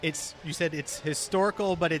You said it's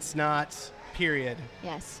historical, but it's not period.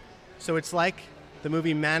 Yes. So it's like the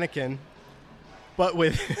movie Mannequin, but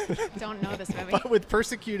with Don't know this movie. but with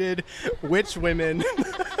persecuted witch women.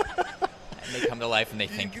 And they come to life and they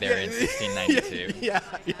think they're in 1692.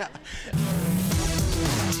 Yeah.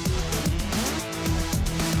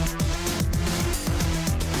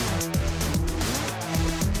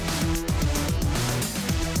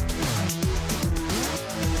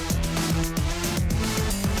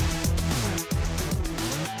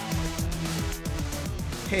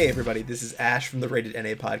 Hey everybody, this is Ash from the Rated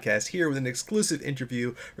NA Podcast here with an exclusive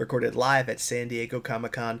interview recorded live at San Diego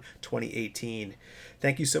Comic-Con 2018.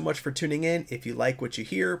 Thank you so much for tuning in. If you like what you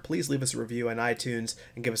hear, please leave us a review on iTunes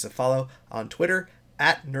and give us a follow on Twitter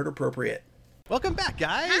 @NerdAppropriate. Welcome back,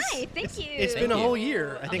 guys. Hi, thank you. It's been a whole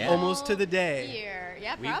year, I think almost to the day.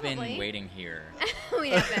 Yeah, We've probably. been waiting here We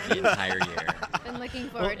have the been. entire year. Been looking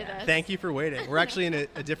forward to this. Thank you for waiting. We're actually in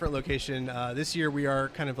a different location. This year we are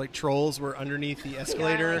kind of like trolls. We're underneath the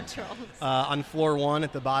escalator like trolls. On floor 1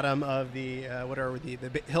 at the bottom of the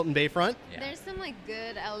Hilton Bayfront. Yeah. There's some like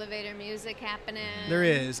good elevator music happening. There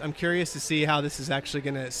is. I'm curious to see how this is actually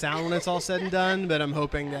going to sound when it's all said and done, but I'm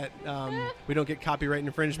hoping that we don't get copyright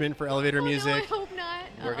infringement for elevator music. No, I hope not.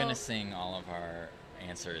 We're going to sing all of our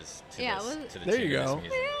answers to Yeah, this, to the there tune you of this go.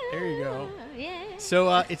 music. There you go. Yeah.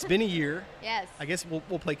 So it's been a year. Yes. I guess we'll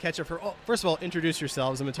play catch up. First of all, introduce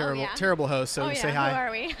yourselves. I'm a terrible yeah. terrible host, so say hi. Who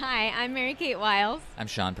are we? Hi, I'm Mary Kate Wiles. I'm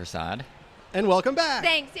Sean Prasad. And welcome back.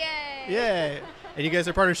 Thanks, yay. Yay. And you guys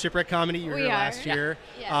are part of Shipwreck Comedy. You were We here are. last year.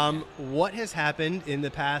 Yeah. What has happened in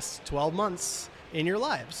the past 12 months in your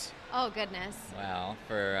lives? Oh, goodness. Well,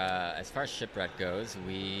 for as far as Shipwreck goes,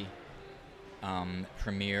 we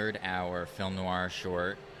premiered our film noir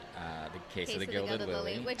short, The Case of the Gilded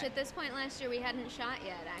Lily. Which at this point last year we hadn't shot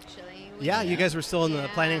yet, actually. You guys were still in the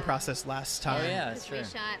Yeah. planning process last time. Oh, yeah, that's We true.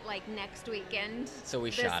 shot like next weekend. So we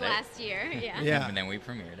this shot it. last year. Yeah. Yeah. And then we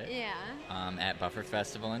premiered it Yeah. at Buffer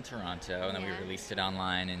Festival in Toronto, and then we Yeah. released it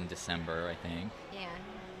online in December, I think. Yeah.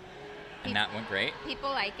 And that went great.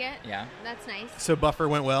 People like it. Yeah. That's nice. So Buffer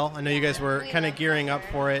went well. I know you guys were We kind of love gearing up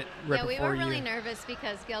Buffer. for it right Yeah, we before were you. really nervous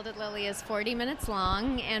because Gilded Lily is 40 minutes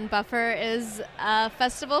long, and Buffer is a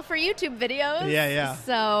festival for YouTube videos. Yeah.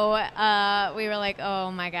 So we were like,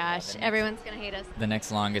 oh my gosh, the next- everyone's going to hate us. The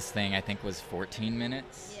next longest thing, I think, was 14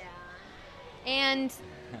 minutes. Yeah. And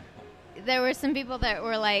there were some people that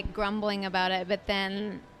were like grumbling about it, but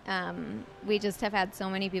then we just have had so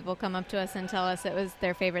many people come up to us and tell us it was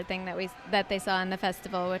their favorite thing that they saw in the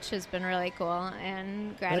festival, which has been really cool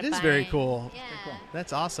and gratifying. That is very cool. Yeah.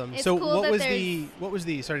 That's awesome. It's So cool what that was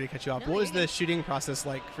the sorry to cut you off. No, What was you're the good. shooting process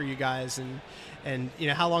like for you guys and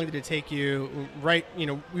how long did it take you? Right,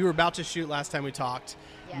 we were about to shoot last time we talked.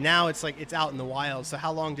 Yes. Now it's like it's out in the wild. So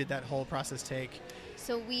how long did that whole process take?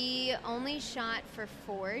 So we only shot for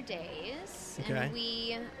 4 days,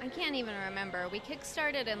 Okay. and I can't even remember. We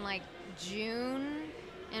kickstarted in like June,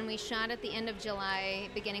 and we shot at the end of July,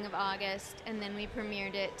 beginning of August, and then we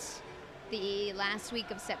premiered it the last week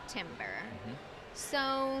of September. Mm-hmm.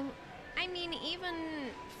 So, I mean, even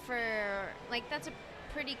for, like, that's a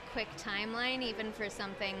pretty quick timeline, even for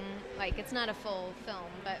something, like, it's not a full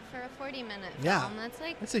film, but for a 40-minute Yeah. film, that's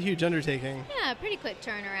like, That's a huge undertaking. yeah, pretty quick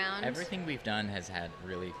turnaround. Everything we've done has had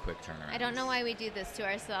really quick turnarounds. I don't know why we do this to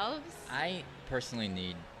ourselves. I personally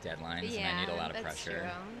need deadlines, and I need a lot of that's pressure.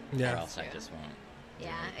 True. Yeah. Or That's else I true. just won't.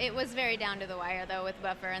 Yeah, it was very down to the wire though with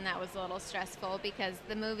Buffer, and that was a little stressful because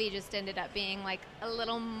the movie just ended up being like a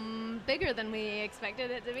little bigger than we expected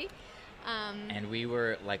it to be. And we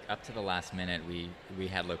were like up to the last minute. We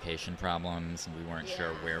had location problems, and we weren't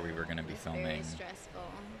sure Yeah. where we were going to be It was filming. very stressful.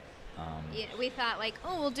 Um, Yeah, we thought like,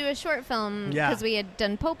 oh, we'll do a short film Yeah. because we had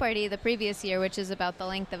done Poe Party the previous year, which is about the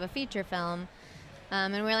length of a feature film.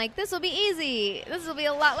 And we're like, this will be easy. This will be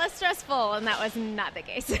a lot less stressful, and that was not the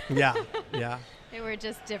case. Yeah. They were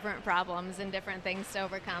just different problems and different things to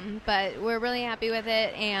overcome. But we're really happy with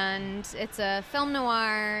it, and it's a film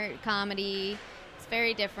noir comedy. It's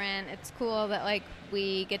very different. It's cool that like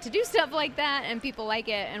we get to do stuff like that, and people like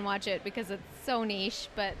it and watch it because it's so niche,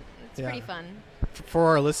 but it's Yeah. pretty fun. For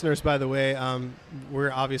our listeners, by the way,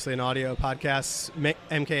 we're obviously an audio podcast.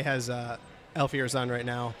 MK has elf ears on right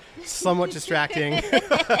now. Somewhat distracting.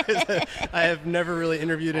 I have never really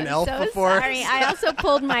interviewed an elf so before. Sorry, I also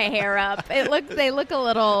pulled my hair up. They look a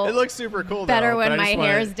little It looks super cool better though, when but I my just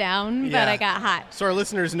wanna- hair's down, Yeah. but I got hot. So our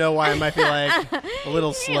listeners know why I might be like a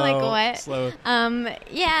little slow. You're like, what? Slow.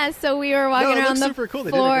 Yeah, so we were walking No, it around looks the super cool.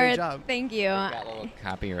 They did a floor. great job. Thank you. got little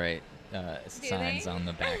copyright signs they? on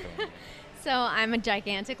the back of them. So I'm a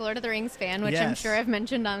gigantic Lord of the Rings fan, which I'm Yes. sure I've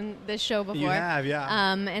mentioned on this show before. You have,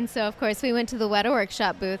 yeah. And so, of course, we went to the Weta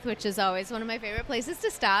Workshop booth, which is always one of my favorite places to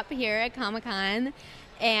stop here at Comic-Con.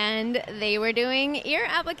 And they were doing ear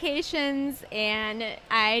applications, and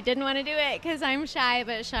I didn't want to do it because I'm shy,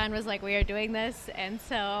 but Sean was like, we are doing this. And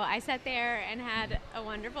so I sat there and had a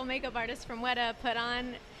wonderful makeup artist from Weta put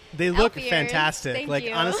on They look elf ears. fantastic. Thank Like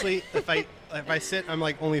you. honestly, if I sit, I'm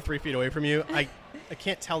like only 3 feet away from you. I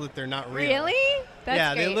can't tell that they're not real. Really? That's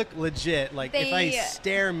yeah, great. they look legit. Like if I They-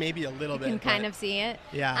 stare, maybe a little You bit. can kind but- of see it.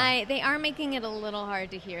 Yeah. They are making it a little hard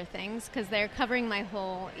to hear things because they're covering my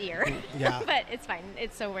whole ear. Yeah. But it's fine.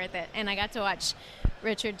 It's so worth it. And I got to watch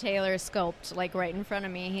Richard Taylor sculpt like right in front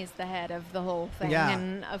of me. He's the head of the whole thing. Yeah.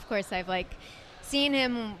 And of course I've like seen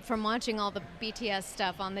him from watching all the BTS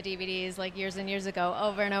stuff on the DVDs like years and years ago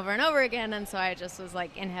over and over and over again. And so I just was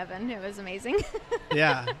like in heaven. It was amazing.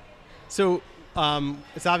 Yeah. So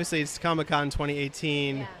it's Comic-Con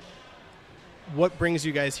 2018. Yeah. What brings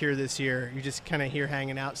you guys here this year? You just kind of here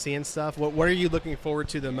hanging out, seeing stuff. What are you looking forward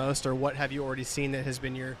to the most, or what have you already seen that has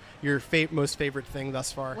been your most favorite thing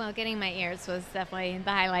thus far? Well, getting my ears was definitely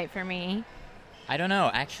the highlight for me. I don't know.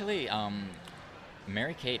 Actually,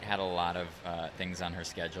 Mary Kate had a lot of things on her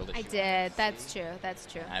schedule. That I she did. wanted to That's see. true. That's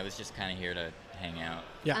true. I was just kind of here to hang out.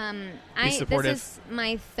 Yeah. This supportive. is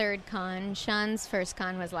my third con. Sean's first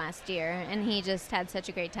con was last year, and he just had such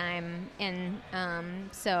a great time. And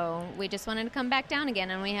so we just wanted to come back down again.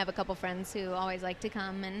 And we have a couple friends who always like to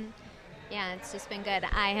come, and yeah, it's just been good.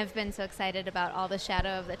 I have been so excited about all the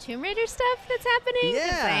Shadow of the Tomb Raider stuff that's happening.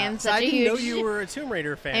 'cause I am So such I a didn't huge. know you were a Tomb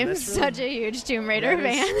Raider fan. I'm That's really- such a huge Tomb Raider that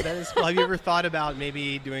is- fan. that is cool. Have you ever thought about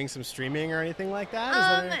maybe doing some streaming or anything like that?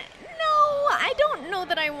 Is that No, I don't know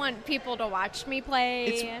that I want people to watch me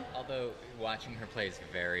play. Although watching her play is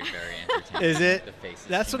very, very entertaining. Is it? The faces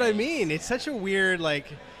That's she what I makes. mean. It's such a weird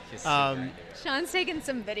She's super into it. Sean's taken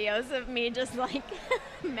some videos of me just like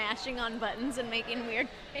mashing on buttons and making weird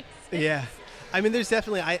faces. Yeah. I mean, there's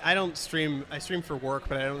definitely, I don't stream, I stream for work,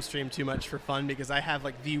 but I don't stream too much for fun because I have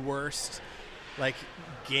like the worst like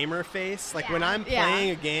gamer face. Like when Yeah. I'm Yeah.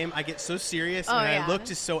 playing a game, I get so serious Oh, and yeah. I look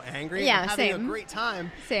just so angry. Yeah, I'm having same. a great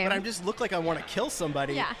time, Same. but I just look like I want to kill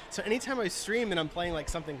somebody. Yeah. So anytime I stream and I'm playing like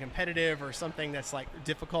something competitive or something that's like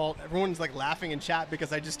difficult, everyone's like laughing in chat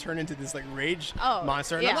because I just turn into this like rage Oh,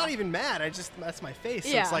 monster. And yeah. I'm not even mad. That's my face.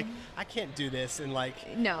 So Yeah. it's like, I can't do this and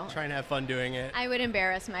like No. try and have fun doing it. I would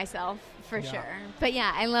embarrass myself for Yeah. sure. But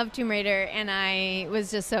yeah, I love Tomb Raider, and I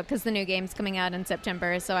was just so, because the new game's coming out in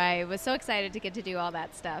September, so I was so excited to get to do all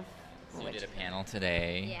that stuff. So we did a panel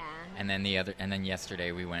today. Yeah. And then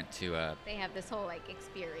yesterday we went to They have this whole like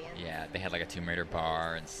experience. they had like a Tomb Raider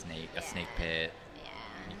bar and a snake pit. Yeah.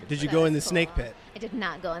 Did you So go that in the was snake cool. pit? I did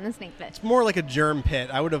not go in the snake pit. More like a germ pit.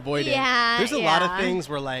 I would avoid Yeah, it. There's a lot of yeah. things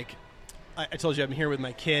where, like, I told you I'm here with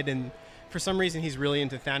my kid, and for some reason he's really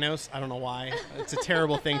into Thanos. I don't know why. It's a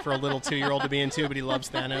terrible thing for a little 2-year-old to be into, but he loves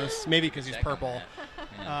Thanos. Maybe because he's purple.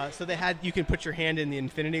 So you can put your hand in the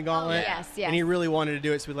Infinity Gauntlet. yes, yes. And he really wanted to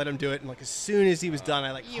do it, so we let him do it. And like as soon as he was done,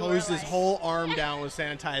 I You were hosed his like- whole arm down with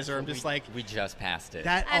sanitizer. I'm just like We just passed it.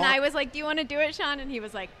 that. And all- I was like, do you want to do it, Sean? And he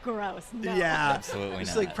was like, gross. No. Yeah, Absolutely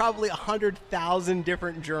It's not. like probably 100,000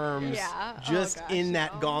 different germs Yeah. Oh, just gosh, in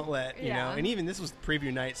that no. gauntlet, you know. Yeah. And even this was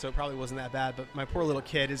preview night, so it probably wasn't that bad. But my poor little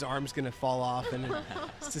kid, his arm's gonna fall off, and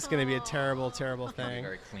it's just gonna be a terrible, terrible Pretty thing.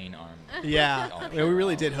 very clean arm. Yeah, All I mean, we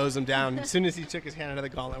really well. did hose him down. As soon as he took his hand out of the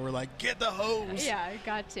gauntlet, we're like, "Get the hose!" Yeah, I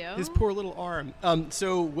got to. His poor little arm.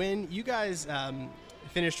 So when you guys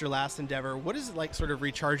finished your last endeavor, what is it like sort of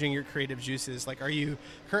recharging your creative juices? Like, are you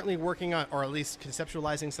currently working on, or at least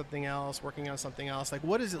conceptualizing something else, working on something else? Like,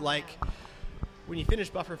 what is it like when you finish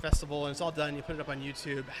Buffer Festival and it's all done, you put it up on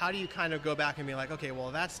YouTube? How do you kind of go back and be like, okay,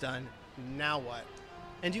 well, that's done. Now what?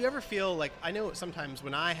 And do you ever feel like, I know sometimes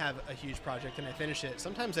when I have a huge project and I finish it,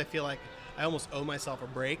 sometimes I feel like I almost owe myself a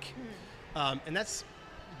break. And that's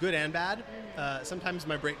good and bad. Sometimes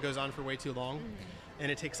my break goes on for way too long,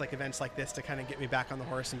 and it takes like events like this to kind of get me back on the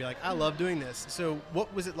horse and be like, I love doing this. So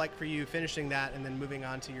what was it like for you finishing that and then moving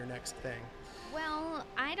on to your next thing? Well,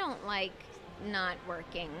 I don't like not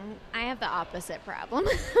working. I have the opposite problem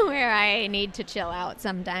where I need to chill out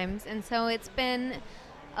sometimes. And so it's been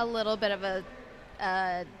a little bit of a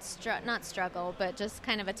not struggle, but just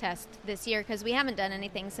kind of a test this year because we haven't done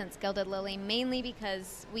anything since Gilded Lily, mainly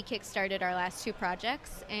because we kickstarted our last 2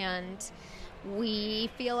 projects, and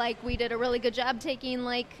we feel like we did a really good job taking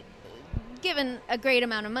given a great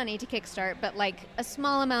amount of money to kickstart, but like a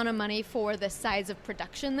small amount of money for the size of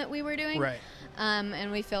production that we were doing. Right.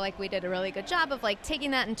 And we feel like we did a really good job of like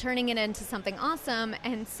taking that and turning it into something awesome.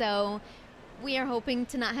 And so we are hoping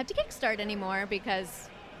to not have to kickstart anymore because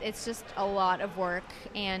it's just a lot of work,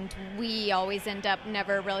 and we always end up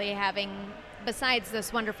never really having, besides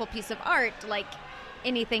this wonderful piece of art, like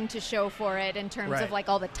anything to show for it in terms Right. of like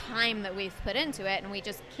all the time that we've put into it, and we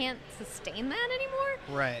just can't sustain that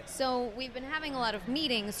anymore. Right. So we've been having a lot of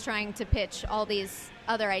meetings trying to pitch all these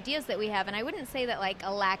other ideas that we have, and I wouldn't say that like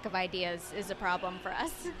a lack of ideas is a problem for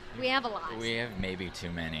us. We have a lot. We have maybe too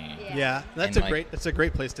many. Yeah, that's And, like, that's a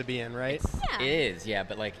great place to be in, right? Yeah. It is, yeah,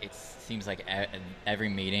 but like it seems like every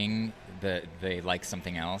meeting they like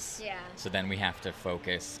something else. Yeah. So then we have to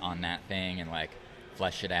focus on that thing and like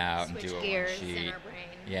flesh it out Switch and do a gears one sheet. in our brain.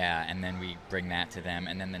 Yeah, and then we bring that to them,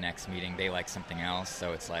 and then the next meeting they like something else.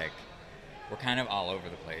 So it's like we're kind of all over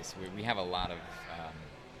the place. We have a lot of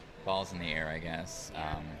balls in the air, I guess.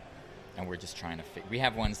 And we're just trying to we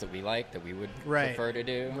have ones that we like that we would Right. prefer to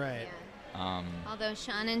do. Right. Yeah. Although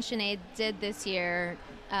Sean and Sinead did this year,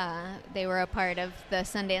 they were a part of the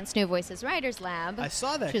Sundance New Voices Writers Lab. I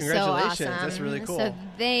saw that. which is Congratulations. So awesome. That's really cool. So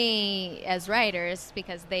they, as writers,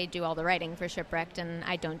 because they do all the writing for Shipwrecked and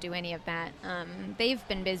I don't do any of that, they've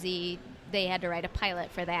been busy. They had to write a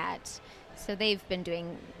pilot for that. So they've been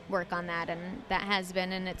doing work on that, and that has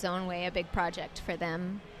been in its own way a big project for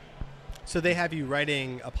them. So they have you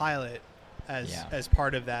writing a pilot Yeah. as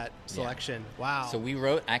part of that selection. Wow. So we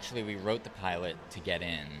wrote the pilot to get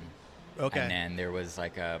in. Okay. And then there was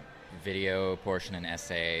like a video portion, an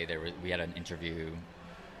essay. We had an interview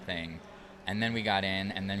thing, and then we got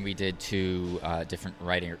in, and then we did 2 different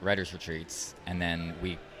writers retreats, and then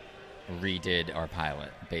we redid our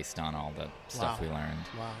pilot based on all the stuff Wow. we learned.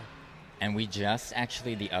 Wow. And we just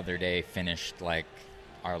actually the other day finished like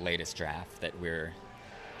our latest draft that we're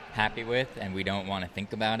happy with, and we don't want to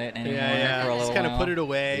think about it anymore Yeah. for a little Just kind of while. put it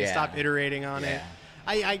away. Yeah. Stop iterating on it. Yeah.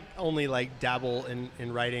 I only like dabble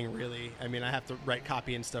in writing, really. I mean, I have to write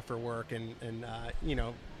copy and stuff for work, and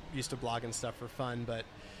used to blog and stuff for fun, but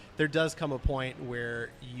there does come a point where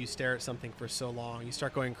you stare at something for so long, you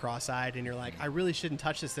start going cross-eyed, and you're like, I really shouldn't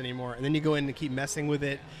touch this anymore. And then you go in and keep messing with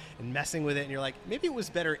it, and you're like, maybe it was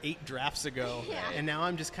better 8 drafts ago, and now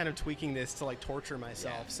I'm just kind of tweaking this to like torture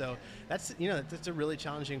myself. Yeah. So that's a really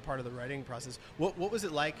challenging part of the writing process. What was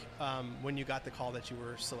it like when you got the call that you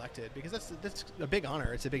were selected? Because that's a big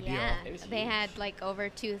honor. It's a big Yeah, It was they huge. had like over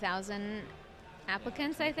 2,000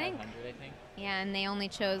 applicants, I think. 500, I think. Yeah, and they only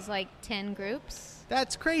chose like 10 groups. deal.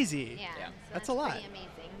 That's crazy. Yeah, Yeah. so That's a lot. pretty amazing.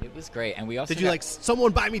 It was great, and we also Did you like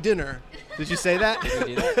someone buy me dinner? Did you say that? Did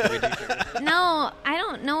we do that? Did we do that? No, I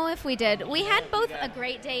don't know if we did. We had both a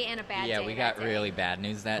great day and a bad day. Yeah, we got that day. really bad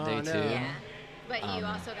news that Oh, day no. too. Yeah, but you Um,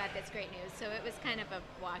 also got this great news, so it was kind of a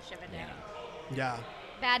wash of a day. Yeah. Yeah.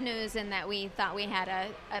 Bad news in that we thought we had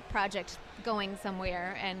a project going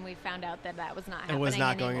somewhere, and we found out that was not happening It was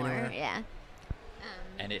not going anymore. anywhere. Yeah.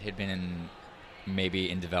 And it had been maybe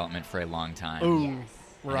in development for a long time. Ooh. Yes.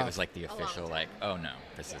 And Rough. it was like the long official, time. like, oh no,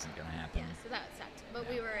 this Yeah. isn't going to happen. Yeah, so that sucked. But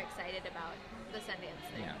we were excited about the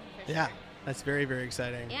Sundance thing. Yeah. For Yeah. Sure. That's very, very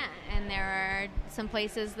exciting. Yeah, and there are some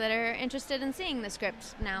places that are interested in seeing the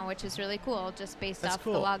script now, which is really cool, just based That's off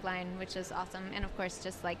cool. the log line, which is awesome. And of course,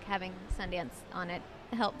 just like having Sundance on it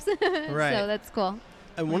helps. Right. So that's cool.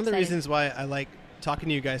 And one of the excited. reasons why I like talking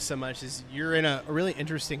to you guys so much is you're in a really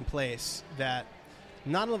interesting place that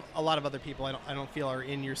not a lot of other people I don't feel are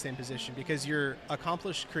in your same position, because you're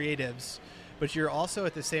accomplished creatives, but you're also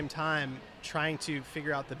at the same time trying to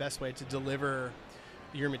figure out the best way to deliver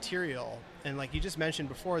your material. And like you just mentioned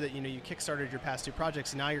before that, you kickstarted your past 2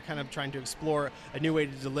 projects, and now you're kind of trying to explore a new way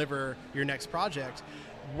to deliver your next project.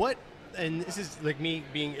 And this is like me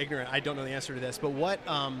being ignorant, I don't know the answer to this, but what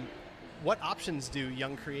options do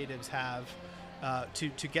young creatives have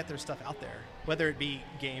to get their stuff out there, whether it be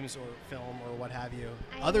games or film or what have you,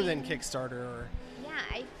 I other than mean- Kickstarter? Or Yeah,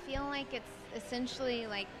 I feel like it's essentially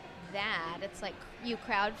like that. It's like you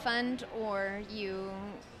crowdfund or you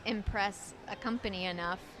impress a company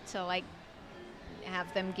enough to like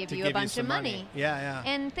have them give to you give a bunch some of money. Yeah.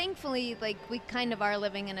 And thankfully, like, we kind of are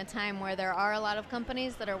living in a time where there are a lot of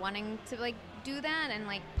companies that are wanting to like do that and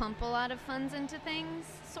like pump a lot of funds into things,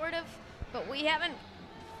 sort of. But we haven't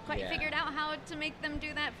quite Yeah. figured out how to make them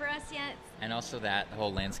do that for us yet. And also that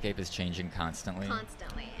whole landscape is changing constantly.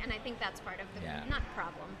 Constantly, and I think that's part of the Yeah. not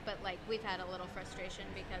problem, but like we've had a little frustration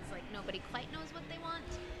because like nobody quite knows what they want.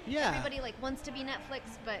 Yeah. Everybody like wants to be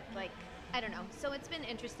Netflix, but like I don't know. So it's been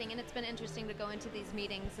interesting, and it's been interesting to go into these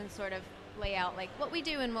meetings and sort of lay out like what we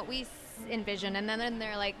do and what we envision, and then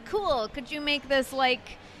they're like, "Cool, could you make this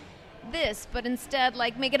like this, but instead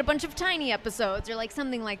like make it a bunch of tiny episodes or like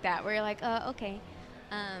something like that?" Where you're like, okay.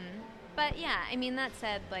 But yeah, I mean, that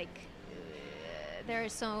said, like there are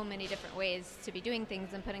so many different ways to be doing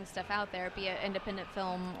things and putting stuff out there, be it independent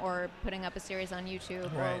film or putting up a series on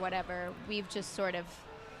YouTube Right. or whatever. We've just sort of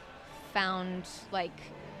found, like,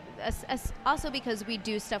 also because we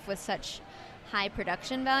do stuff with such high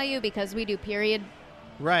production value, because we do period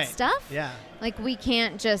Right. stuff. Yeah. Like, we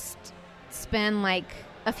can't just spend like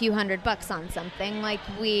a few $100 on something. Like,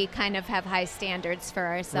 we kind of have high standards for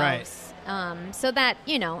ourselves. So that,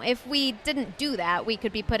 if we didn't do that, we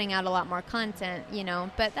could be putting out a lot more content,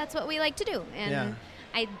 but that's what we like to do. And Yeah.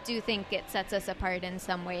 I do think it sets us apart in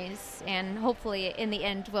some ways, and hopefully in the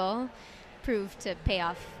end will prove to pay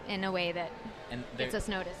off in a way that And gets us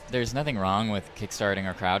noticed. there's nothing wrong with kickstarting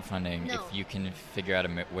or crowdfunding No. if you can figure out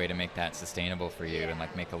a way to make that sustainable for you and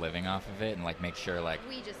like make a living off of it, and like make sure like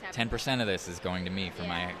We just have 10% of this is going to me for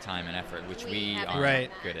my Yeah. time and effort, which We we haven't aren't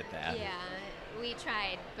Right. good at that. Yeah, we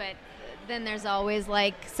tried, but then there's always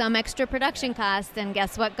like some extra production cost, and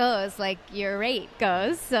guess what goes? Like, your rate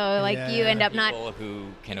goes. So like you Yeah. end up not. People who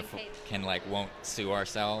can getting paid. won't sue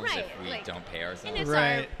ourselves Right, if we like- don't pay And ourselves. it's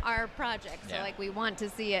Right. our project, so Yeah. like we want to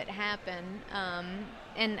see it happen.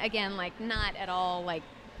 And again, like, not at all like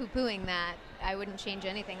poo-pooing that. I wouldn't change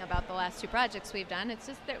anything about the last two projects we've done. It's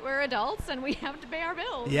just that we're adults and we have to pay our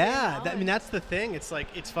bills. Yeah, you know? I mean, that's the thing. It's like,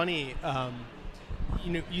 it's funny.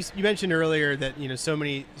 You mentioned earlier that so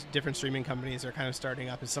many different streaming companies are kind of starting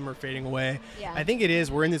up and some are fading away. Yeah. I think it is.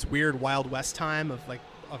 We're in this weird Wild West time of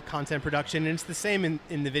content production, and it's the same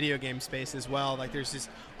in the video game space as well. Like, there's just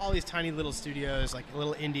all these tiny little studios, like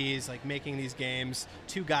little indies, like making these games.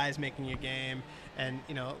 Two guys making a game, and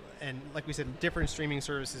and like we said, different streaming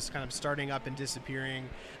services kind of starting up and disappearing.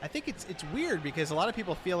 I think it's weird because a lot of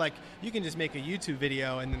people feel like you can just make a YouTube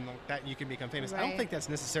video and then like that you can become famous. I don't Right. think that's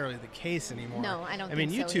necessarily the case anymore. No, I don't I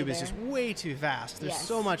mean, think so YouTube is either. just way too fast. There's Yes.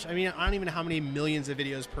 so much. I mean, I don't even know how many millions of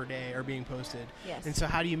videos per day are being posted. Yes. And so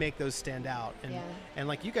how do you make those stand out? And Yeah. and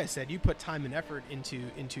like you guys said, you put time and effort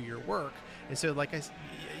into your work. And so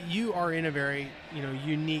you are in a very,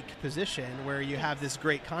 unique position where you have this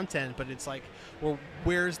great content, but it's like, well,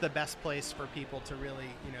 where's the best place for people to really,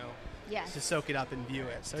 Yes. to soak it up and view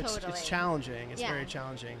it? So it's Totally. challenging. It's Yeah. very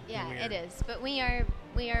challenging. and Yeah, weird. it is. But we are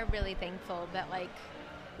really thankful that like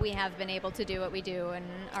we have been able to do what we do, and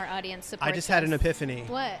our audience supports I just had an us. epiphany.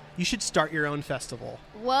 What? You should start your own festival.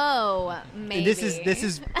 Whoa, maybe. And this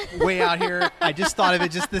is way out here. I just thought of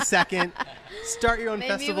it just the second. Start your own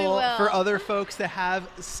Maybe we festival will. for other folks that have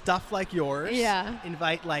stuff like yours. Yeah.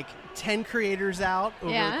 Invite like 10 creators out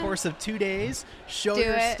over Yeah. the course of 2 days. Show Do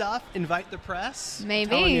your it. stuff. Invite the press.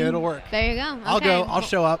 Maybe. I'm telling you, it'll work. There you go. I'll Okay. go. I'll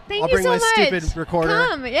show up. Thank I'll you bring so my much. stupid recorder.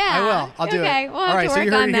 Come, yeah. I will. I'll do Okay, it. we'll have All right, to so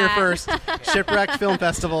you work heard on it here that. first. Shipwrecked Film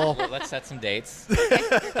Festival. Well, let's set some dates.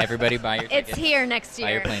 Everybody buy your It's tickets. here next year.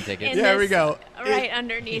 Buy your plane tickets. in There we this- go. Right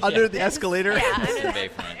underneath. Under this. the escalator. Yeah. It's in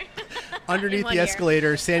Bayfront. Underneath one the year.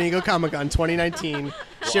 escalator, San Diego Comic-Con 2019,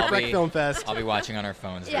 Shipwreck Film Fest. I'll be watching on our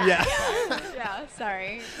phones. Yeah. Yeah. Yeah.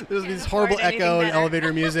 Sorry. There's Can't this horrible afford anything echo and better.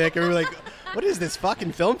 elevator music, and we're like, what is this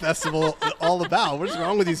fucking film festival all about? What is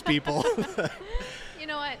wrong with these people? You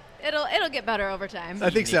know what? It'll get better over time. I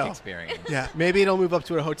think Unique so. Experience. Yeah, maybe it'll move up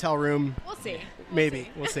to a hotel room. We'll see. Maybe.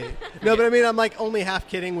 We'll see. No, but I mean, I'm like only half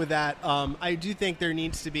kidding with that. I do think there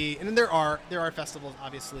needs to be, and there are festivals,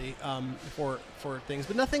 obviously, for things,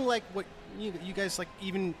 but nothing like what you guys, like,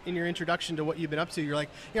 even in your introduction to what you've been up to, you're like,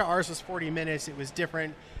 ours was 40 minutes. It was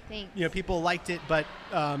different. Thanks. People liked it, but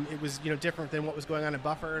it was, different than what was going on at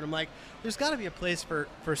Buffer. And I'm like, there's got to be a place for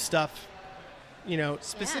stuff,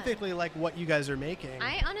 specifically like what you guys are making.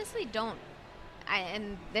 I honestly don't.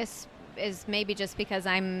 And this is maybe just because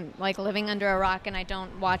I'm like living under a rock and I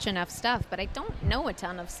don't watch enough stuff, but I don't know a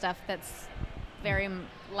ton of stuff that's very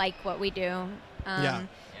like what we do. Yeah.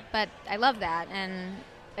 But I love that. And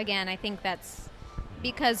again, I think that's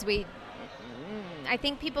because I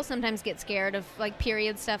think people sometimes get scared of like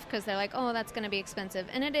period stuff because they're like, oh, that's going to be expensive.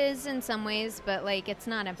 And it is in some ways, but like it's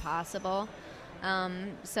not impossible.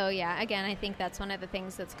 So yeah, again, I think that's one of the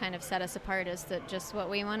things that's kind of set us apart is that just what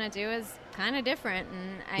we want to do is kind of different.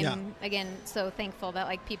 And I'm again so thankful that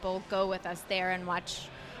like people go with us there and watch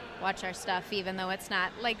our stuff, even though it's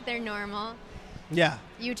not like their normal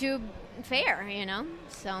YouTube fare,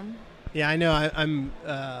 So Yeah, I know.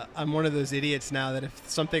 I'm one of those idiots now that if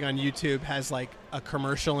something on YouTube has like a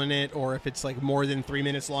commercial in it, or if it's like more than 3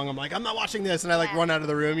 minutes long, I'm like, I'm not watching this, and I like Yeah. run out of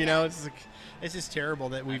the room. Yeah. It's just terrible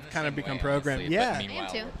that we've I'm the kind of same become way, programmed. honestly, Yeah, But meanwhile, I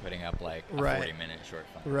am too. we're putting up like a Right. 40-minute short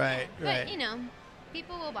film. right. But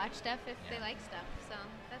people will watch stuff if they like stuff. So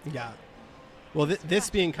that's Yeah. Well,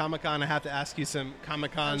 this being Comic-Con, I have to ask you some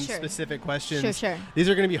Comic-Con Oh, sure. specific questions. Sure. These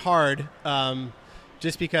are going to be hard,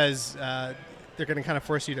 just because they're going to kind of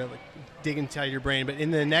force you to like dig inside your brain. But in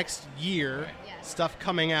the next year, Yes. stuff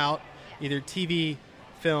coming out, either TV,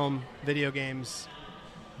 film, video games,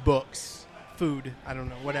 books, food, I don't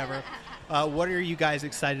know, whatever. What are you guys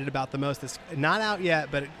excited about the most? That's not out yet,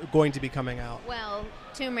 but going to be coming out. Well,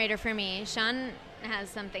 Tomb Raider for me. Sean has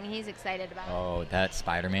something he's excited about. Oh, that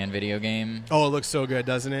Spider-Man video game. Oh, it looks so good,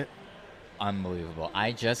 doesn't it? Unbelievable.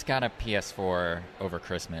 I just got a PS4 over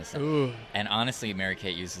Christmas. Ooh, And honestly, Mary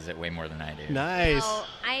Kate uses it way more than I do. nice. Well,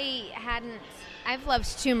 I've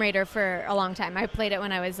loved Tomb Raider for a long time. I played it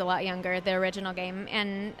when I was a lot younger, the original game,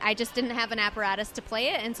 and I just didn't have an apparatus to play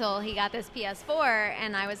it until he got this PS4,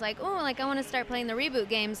 and I was like, oh, like I want to start playing the reboot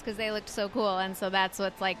games because they looked so cool, and so that's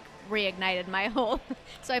what's like reignited my whole.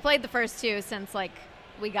 So I played the first two since like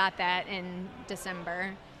we got that in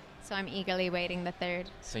December. So I'm eagerly waiting the third.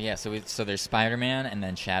 So yeah, so there's Spider-Man, and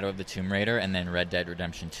then Shadow of the Tomb Raider, and then Red Dead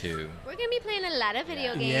Redemption 2. We're gonna be playing a lot of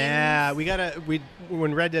video games. Yeah,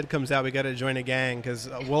 when Red Dead comes out, we gotta join a gang because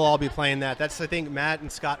we'll all be playing that. That's I think Matt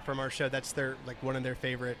and Scott from our show. That's their like one of their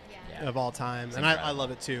favorite Yeah. of all time, It's and I incredible.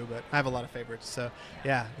 love it too. But I have a lot of favorites, so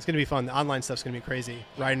yeah, it's gonna be fun. The online stuff's gonna be crazy.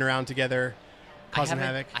 Riding around together, causing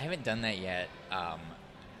havoc. I haven't done that yet,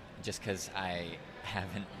 just because I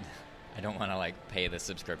haven't. I don't want to like pay the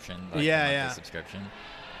subscription. Like, Yeah, the monthly yeah. subscription,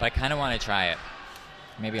 but I kind of want to try it.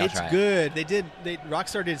 Maybe I'll It's try it. good.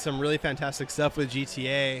 Rockstar did some really fantastic stuff with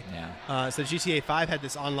GTA. Yeah. So GTA 5 had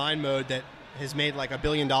this online mode that has made like $1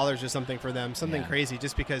 billion or something for them, something Yeah. crazy,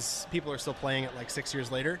 just because people are still playing it like 6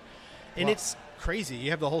 years later, and Well- it's crazy.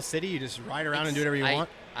 You have the whole city. You just ride around and do whatever you want.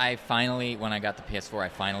 I finally, when I got the PS4, I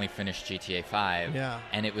finally finished GTA 5. Yeah.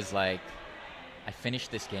 And it was like, I finished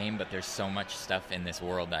this game, but there's so much stuff in this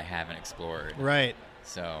world that I haven't explored. Right.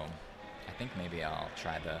 So I think maybe I'll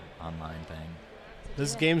try the online thing.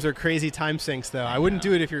 Those games are crazy time sinks, though. I wouldn't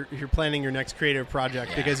do it if you're planning your next creative project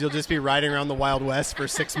Yeah. because you'll just be riding around the Wild West for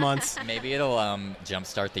 6 months. Maybe it'll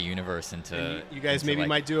jumpstart the universe into. And you guys into, maybe like-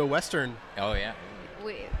 might do a Western. Oh yeah.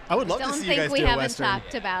 I would love to don't see you think guys we do a haven't Western.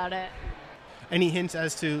 talked about it. Any hints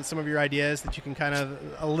as to some of your ideas that you can kind of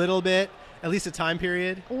a little bit, at least a time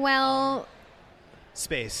period? Well,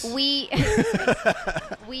 Space. we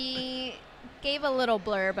we gave a little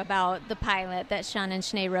blurb about the pilot that Sean and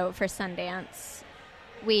Shanae wrote for Sundance.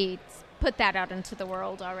 We put that out into the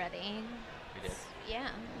world already. We did. Yeah.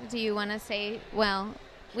 Do you want to say? Well,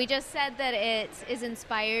 we just said that it is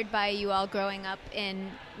inspired by you all growing up in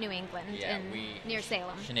New England, Yeah, near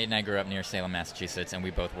Salem. Sinead and I grew up near Salem, Massachusetts, and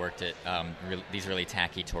we both worked at these really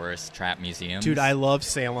tacky tourist trap museums. Dude, I love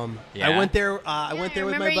Salem. Yeah? I went there. I went there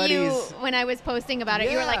with my remember buddies. You, when I was posting about it,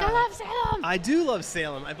 you were like, Yeah. "I love Salem." I do love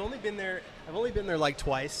Salem. I've only been there like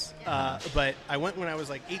twice, but I went when I was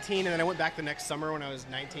like 18, and then I went back the next summer when I was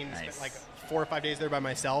 19. And Nice. spent like 4 or 5 days there by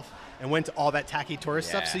myself, and went to all that tacky tourist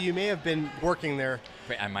stuff. Yeah. So you may have been working there.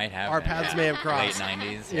 I might have. Our been, paths yeah. may have crossed. Late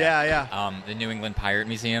 90s. Yeah. The New England Pirate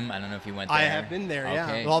Museum. I don't know if you went there. I have been there.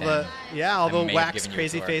 Okay, Yeah, all then all I the may have wax given you a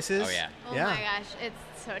crazy tour. faces. Oh yeah. Oh yeah. my gosh,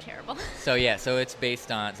 it's so terrible. So it's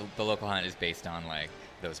based on the local hunt is based on like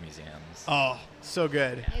those museums. Oh, so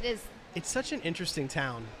good. It is. It's such an interesting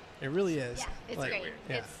town. It really is. Yeah, it's Like, great.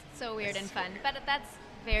 yeah. It's so weird and fun, but that's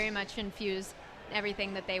very much infused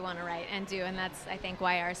everything that they want to write and do, and that's I think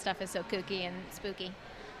why our stuff is so kooky and spooky.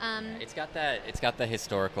 It's got the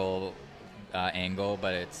historical angle,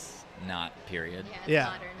 but it's not period. Yeah, it's Yeah.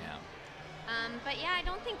 modern. Yeah. But yeah, I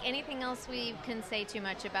don't think anything else we can say too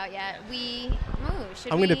much about yet.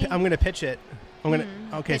 Should I'm we? gonna pitch it. Okay,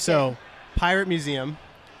 pitch so Pirate Museum.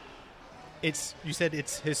 You said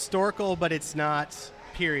it's historical, but it's not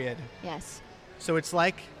period. Yes. So it's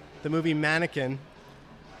like the movie Mannequin,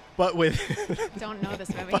 but with Don't know this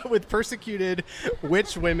movie. but with persecuted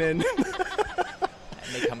witch women.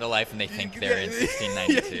 And they come to life and they think they're in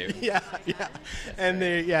 1692. yeah. And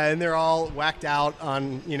they're all whacked out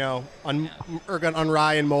on ergon on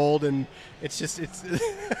rye and mold, and it's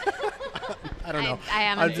I don't know. I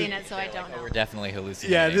haven't I'm seen just- it, so I don't know. We're definitely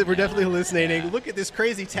hallucinating. Yeah, we're definitely hallucinating. Yeah. Look at this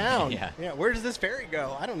crazy town. Yeah. Where does this ferry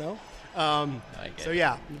go? I don't know. I get So it.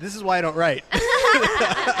 yeah, this is why I don't write.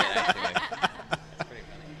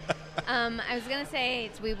 I was gonna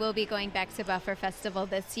say we will be going back to Buffer Festival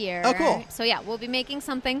this year. Oh, cool. So yeah, we'll be making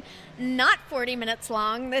something not 40 minutes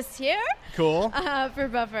long this year Cool. for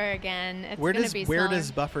Buffer again. It's Where gonna does be where smaller.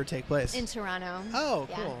 does Buffer take place? In Toronto. Oh,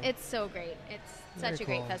 yeah, cool. It's so great. It's Very such a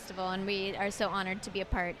great cool. festival, and we are so honored to be a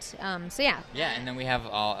part. So yeah. Yeah, and then we have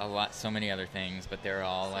so many other things, but they're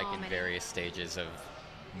all So like in many. various stages of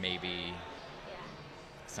maybe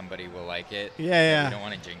somebody will like it. Yeah. We don't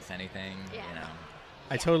want to jinx anything. Yeah. You know.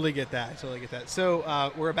 I totally get that.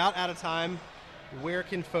 So we're about out of time. where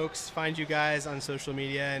can folks find you guys on social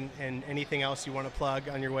media and anything else you want to plug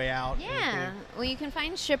on your way out? Yeah. Anything? Well, you can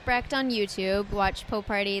find Shipwrecked on YouTube. Watch Poe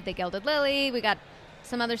Party, The Gilded Lily. We got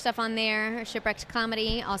some other stuff on there. Shipwrecked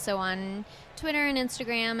Comedy, also on Twitter and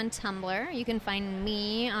Instagram and Tumblr. You can find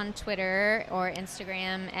me on Twitter or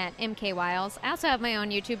Instagram at MKWiles. I also have my own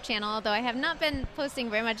YouTube channel, though I have not been posting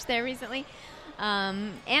very much there recently.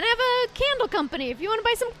 And I have a candle company if you want to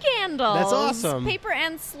buy some candles. That's awesome. Paper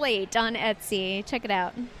and Slate on Etsy. Check it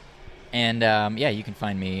out. And you can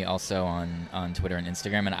find me also on Twitter and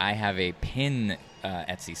Instagram. And I have a pin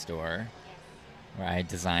Etsy store where I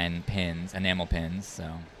design pins, enamel pins.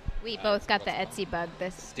 So We both got the Etsy bug.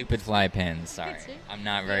 This stupid fly pins. Sorry, I'm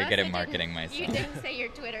not very good at marketing myself. You didn't say your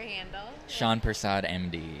Twitter handle. Sean Prasad,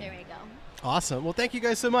 MD. There we go. Awesome. Well, thank you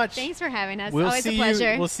guys so much. Thanks for having us. We'll Always see a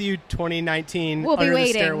pleasure. We'll see you 2019 We'll be under the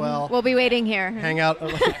waiting. stairwell. We'll be waiting here. Hang out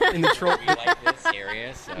in the troll. We like this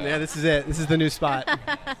area, so. Yeah, this is it. This is the new spot.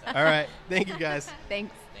 All right. Thank you, guys.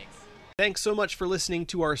 Thanks. Thanks so much for listening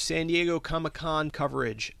to our San Diego Comic-Con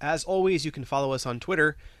coverage. As always, you can follow us on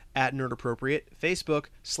Twitter at NerdAppropriate, Facebook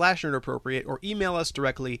 /NerdAppropriate, or email us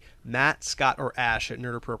directly, Matt, Scott, or Ash at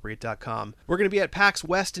nerdappropriate.com. We're going to be at PAX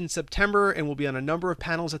West in September, and we'll be on a number of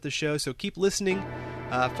panels at the show, so keep listening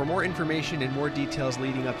for more information and more details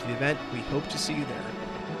leading up to the event. We hope to see you there.